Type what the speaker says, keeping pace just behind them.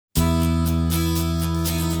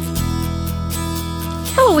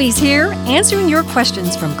Heloise here, answering your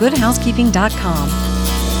questions from GoodHousekeeping.com.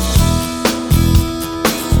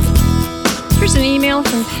 Here's an email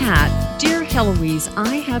from Pat. Dear Heloise,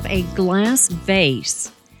 I have a glass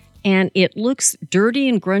vase, and it looks dirty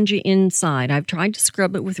and grungy inside. I've tried to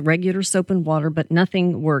scrub it with regular soap and water, but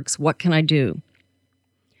nothing works. What can I do?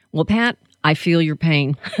 Well, Pat, I feel your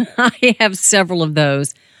pain. I have several of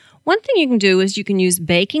those. One thing you can do is you can use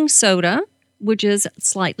baking soda, which is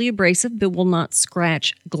slightly abrasive but will not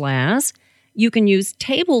scratch glass. You can use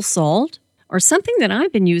table salt, or something that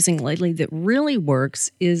I've been using lately that really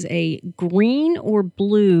works is a green or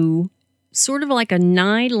blue, sort of like a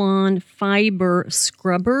nylon fiber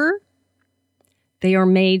scrubber. They are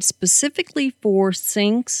made specifically for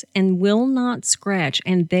sinks and will not scratch,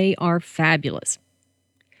 and they are fabulous.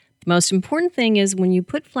 The most important thing is when you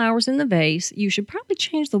put flowers in the vase, you should probably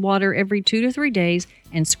change the water every 2 to 3 days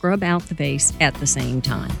and scrub out the vase at the same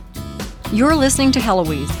time. You're listening to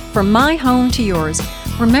Heloise. From my home to yours.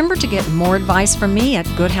 Remember to get more advice from me at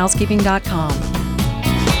GoodHousekeeping.com.